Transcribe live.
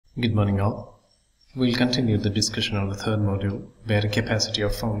Good morning all. We'll continue the discussion on the third module, bearing capacity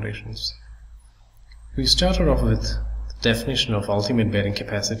of foundations. We started off with the definition of ultimate bearing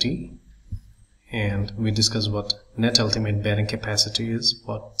capacity, and we discussed what net ultimate bearing capacity is,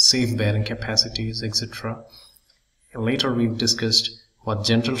 what safe bearing capacity is, etc. Later we've discussed what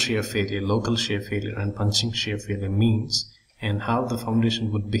general shear failure, local shear failure, and punching shear failure means, and how the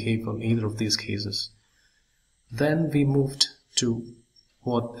foundation would behave on either of these cases. Then we moved to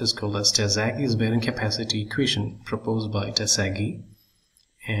what is called as Terzaghi's bearing capacity equation proposed by Terzaghi,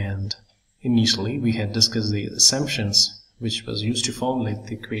 and initially we had discussed the assumptions which was used to formulate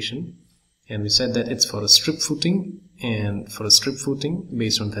the equation, and we said that it's for a strip footing, and for a strip footing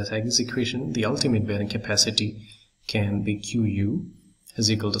based on Terzaghi's equation the ultimate bearing capacity can be QU is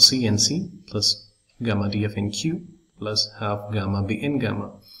equal to CNC plus gamma dF in Q plus half gamma B in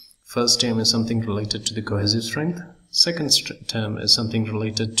gamma. First term is something related to the cohesive strength. Second term is something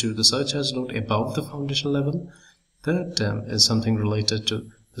related to the surcharge load above the foundation level. Third term is something related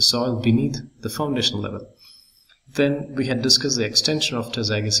to the soil beneath the foundation level. Then we had discussed the extension of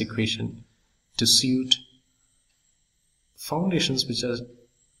Terzaghi's equation to suit foundations which are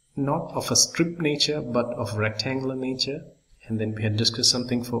not of a strip nature but of rectangular nature. And then we had discussed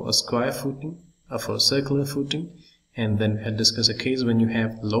something for a square footing or for a circular footing. And then we had discussed a case when you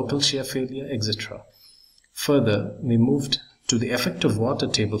have local shear failure, etc. Further, we moved to the effect of water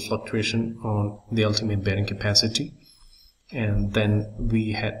table fluctuation on the ultimate bearing capacity, and then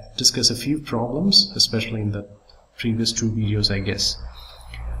we had discussed a few problems, especially in the previous two videos, I guess.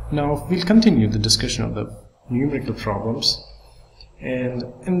 Now we'll continue the discussion of the numerical problems, and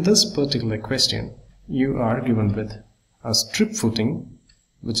in this particular question you are given with a strip footing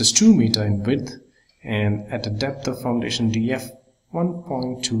which is 2 meters in width and at a depth of foundation DF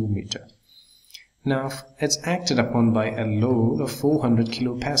 1.2 meter. Now it's acted upon by a load of 400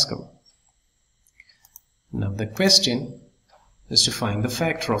 kilopascal. Now the question is to find the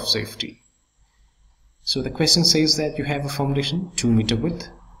factor of safety. So the question says that you have a foundation 2 meter width,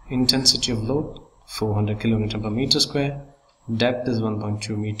 intensity of load 400 kN per meter square, depth is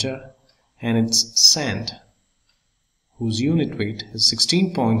 1.2 meter, and it's sand whose unit weight is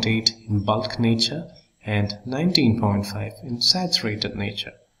 16.8 in bulk nature and 19.5 in saturated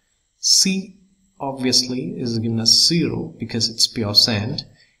nature. C obviously is given as 0 because it's pure sand.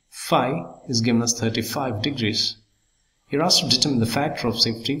 Phi is given as 35 degrees. You're asked to determine the factor of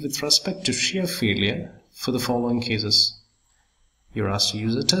safety with respect to shear failure for the following cases. You're asked to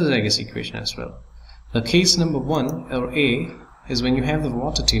use the Terzaghi's equation as well. The case number 1 or A is when you have the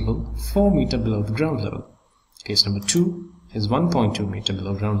water table 4 meters below the ground level. Case number 2 is 1.2 meter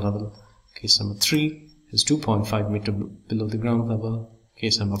below ground level. Case number 3 is 2.5 meter below the ground level.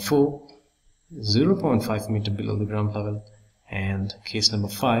 Case number 4 0.5 meter below the ground level, and case number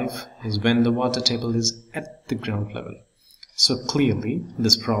 5 is when the water table is at the ground level. So clearly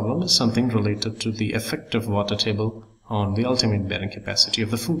this problem is something related to the effect of water table on the ultimate bearing capacity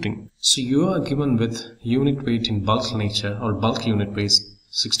of the footing. So you are given with unit weight in bulk nature, or bulk unit weight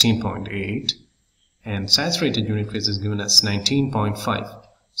 16.8, and saturated unit weight is given as 19.5.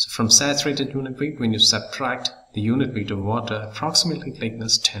 So from saturated unit weight, when you subtract the unit weight of water approximately taken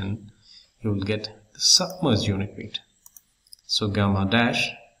as 10, you will get the submerged unit weight. So gamma dash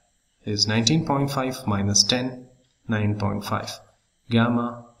is 19.5 minus 10, 9.5.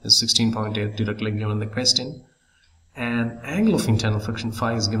 Gamma is 16.8 directly given in the question. And angle of internal friction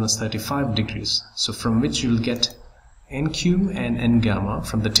phi is given as 35 degrees. So from which you will get NQ and N gamma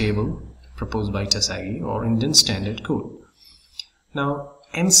from the table proposed by Terzaghi or Indian Standard Code. Now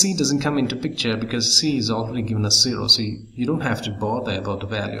NC doesn't come into picture because C is already given as 0, so you don't have to bother about the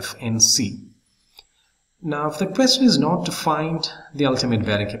value of NC. Now if the question is not to find the ultimate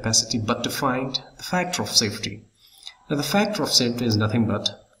bearing capacity but to find the factor of safety. Now the factor of safety is nothing but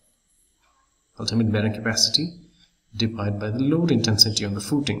ultimate bearing capacity divided by the load intensity on the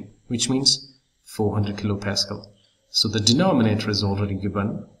footing, which means 400 kilopascal. So the denominator is already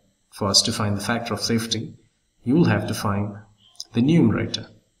given. For us to find the factor of safety, you will have to find the numerator.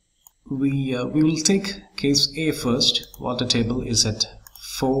 We will take case A first. Water table is at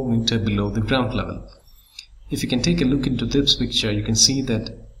 4 meters below the ground level. If you can take a look into this picture, you can see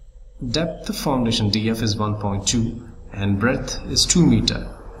that depth of foundation DF is 1.2 and breadth is 2 meters.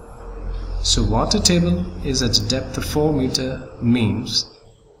 So water table is at depth of 4 meters means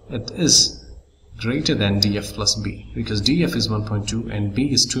it is greater than DF plus B, because DF is 1.2 and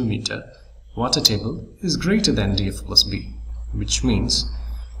B is 2 meters. Water table is greater than DF plus B, which means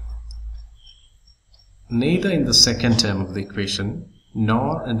neither in the second term of the equation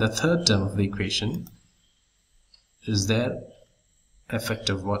nor in the third term of the equation is there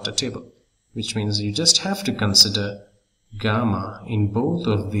effective water table, which means you just have to consider gamma in both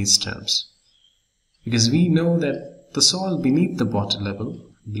of these terms, because we know that the soil beneath the water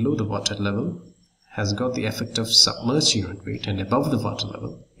level, below the water level, has got the effect of submerged unit weight, and above the water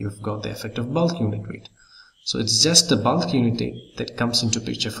level you've got the effect of bulk unit weight. So it's just the bulk unit weight that comes into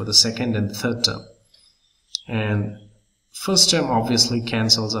picture for the second and the third term, and first term obviously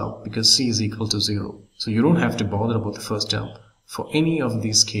cancels out because C is equal to 0, so you don't have to bother about the first term for any of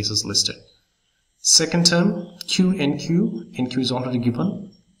these cases listed. Second term, Q and Q is already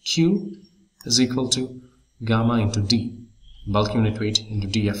given. Q is equal to gamma into D, bulk unit weight into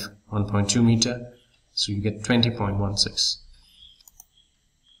dF, 1.2 meter, so you get 20.16.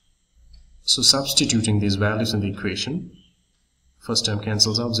 So substituting these values in the equation, first term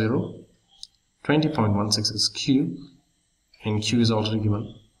cancels out 0, 20.16 is Q, and Q is already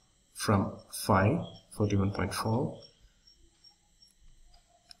given from phi, 41.4.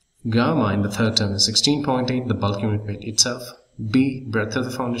 Gamma in the third term is 16.8, the bulk unit weight itself. B, breadth of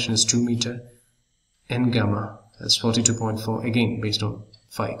the foundation, is 2 meter, and gamma is 42.4, again based on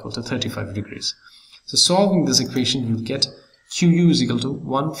phi equal to 35 degrees. So solving this equation, you'll get QU is equal to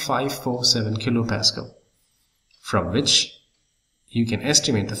 1547 kilopascal, from which you can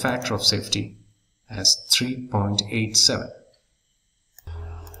estimate the factor of safety as 3.87.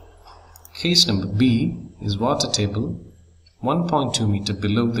 Case number B is water table 1.2 meter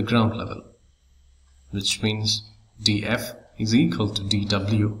below the ground level, which means dF is equal to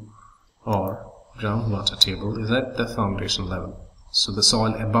dW, or groundwater table is at the foundation level. So the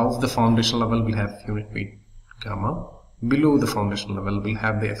soil above the foundation level will have unit weight gamma, below the foundation level will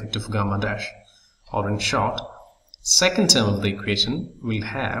have the effect of gamma dash, or in short, second term of the equation will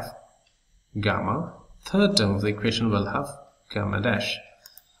have gamma, third term of the equation will have gamma dash.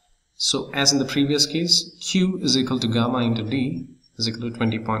 So as in the previous case, Q is equal to gamma into D is equal to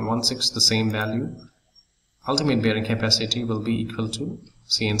 20.16, the same value. Ultimate bearing capacity will be equal to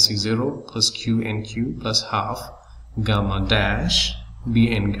CNC 0 plus QNQ plus half gamma dash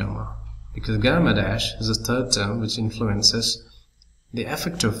BN gamma, because gamma dash is the third term which influences the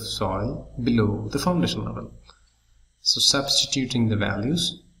effective soil below the foundation level. So substituting the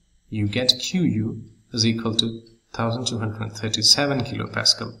values, you get QU is equal to 1237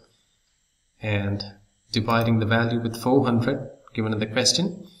 kilopascal, and dividing the value with 400 given in the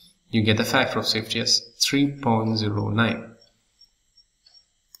question, you get the factor of safety as 3.09.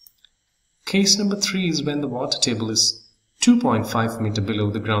 Case number 3 is when the water table is 2.5 meter below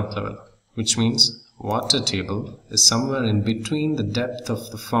the ground level, which means water table is somewhere in between the depth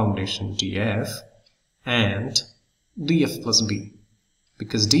of the foundation dF and dF plus B,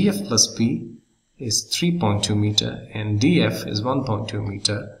 because dF plus B is 3.2 meter and dF is 1.2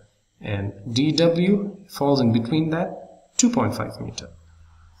 meter, and dW falls in between that, 2.5 meter.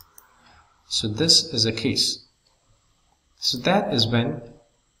 So this is a case. So that is when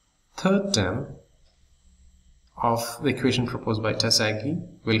third term of the equation proposed by Tasagi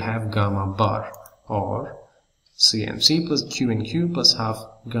will have gamma bar, or CMC plus QNQ plus half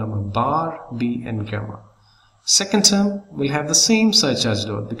gamma bar B and gamma. Second term will have the same surcharge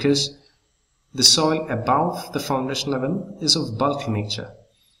load because the soil above the foundation level is of bulk nature.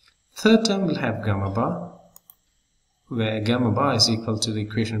 Third term will have gamma bar, where gamma bar is equal to the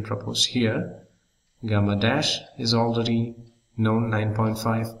equation proposed here. Gamma dash is already known,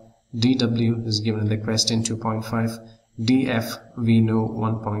 9.5. dW is given in the question, 2.5. dF we know,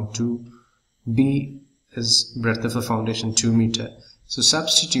 1.2. B is breadth of the foundation, 2 meter. So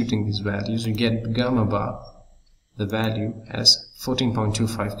substituting these values, you get gamma bar, the value as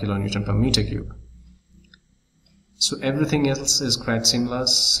 14.25 kilonewton per meter cube. So everything else is quite similar.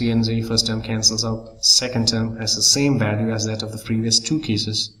 CNZ first term cancels out, second term has the same value as that of the previous two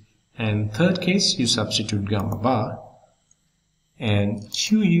cases, and third case you substitute gamma bar, and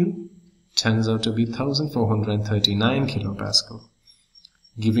QU turns out to be 1439 kilopascal,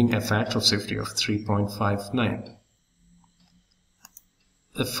 giving a factor of safety of 3.59.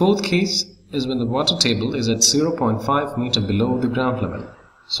 The fourth case is when the water table is at 0.5 meter below the ground level.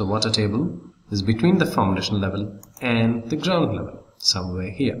 So water table is between the foundation level and the ground level,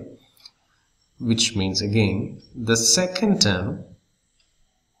 somewhere here, which means again the second term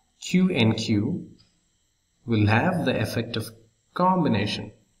Q and Q will have the effect of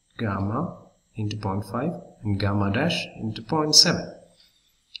combination gamma into 0.5 and gamma dash into 0.7,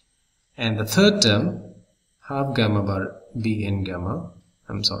 and the third term half gamma bar B and gamma,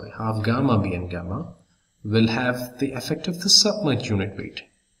 half gamma B and gamma will have the effect of the submerged unit weight,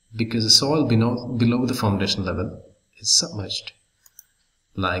 because the soil below the foundation level is submerged,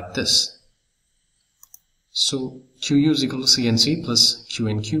 like this. So QU is equal to CNC plus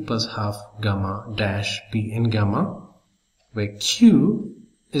QNQ plus half gamma dash BN gamma, where Q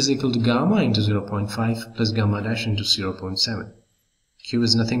is equal to gamma into 0.5 plus gamma dash into 0.7. Q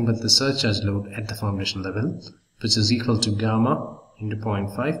is nothing but the surcharge load at the foundation level, which is equal to gamma into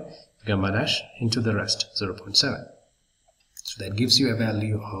 0.5 gamma dash into the rest 0.7. So that gives you a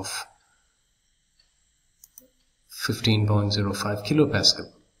value of 15.05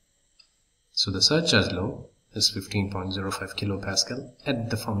 kilopascal. So the surcharge load is 15.05 kilopascal at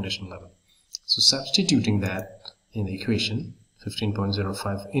the foundation level. So substituting that in the equation,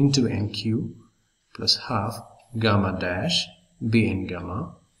 15.05 into NQ plus half gamma dash BN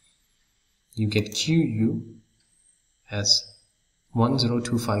gamma, you get QU as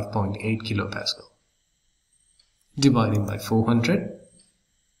 1025.8 kilopascal. Dividing by 400,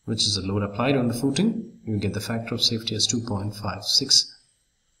 which is the load applied on the footing, you get the factor of safety as 2.56.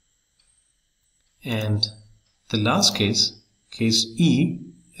 And the last case, case E,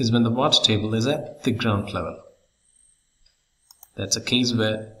 is when the water table is at the ground level. That's a case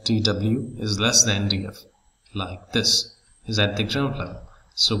where dW is less than dF, like this, is at the ground level.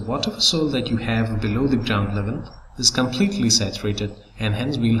 So whatever soil that you have below the ground level is completely saturated, and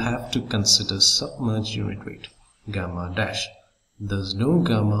hence we'll have to consider submerged unit weight, gamma dash. There's no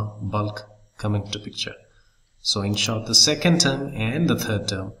gamma bulk coming to picture. So in short, the second term and the third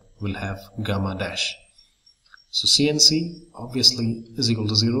term will have gamma dash. So CNC obviously is equal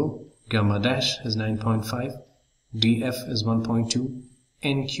to 0, gamma dash is 9.5, dF is 1.2,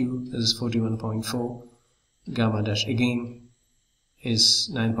 NQ is 41.4, gamma dash again is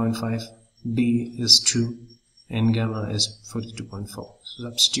 9.5, B is 2, and gamma is 42.4. So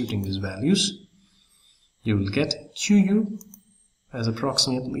substituting these values, you will get QU as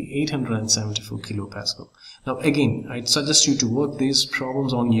approximately 874 kilopascal. Now again, I'd suggest you to work these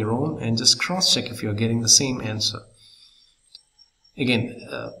problems on your own and just cross-check if you're getting the same answer. Again,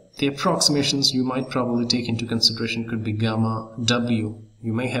 the approximations you might probably take into consideration could be gamma W.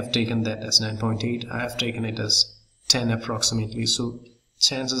 You may have taken that as 9.8. I have taken it as 10 approximately. So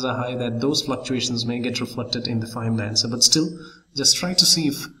chances are high that those fluctuations may get reflected in the final answer. But still, just try to see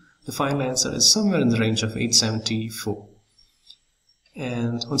if the final answer is somewhere in the range of 874.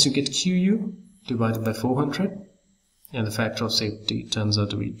 And once you get QU divided by 400, and the factor of safety turns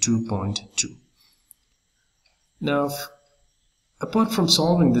out to be 2.2. Now, apart from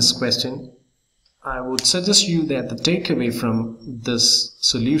solving this question, I would suggest you that the takeaway from this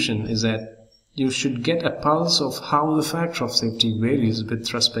solution is that you should get a pulse of how the factor of safety varies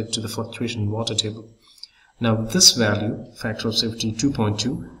with respect to the fluctuation in water table. Now this value, factor of safety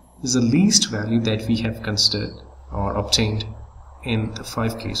 2.2, is the least value that we have considered or obtained in the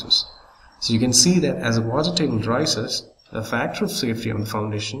 5 cases. So you can see that as the water table rises, the factor of safety on the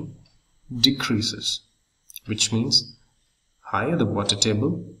foundation decreases, which means higher the water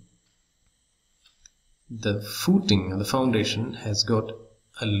table, the footing and the foundation has got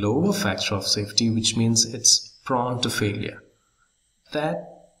a lower factor of safety, which means it's prone to failure.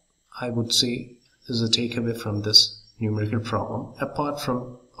 That, I would say, is a takeaway from this numerical problem, apart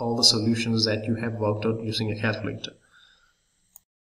from all the solutions that you have worked out using a calculator.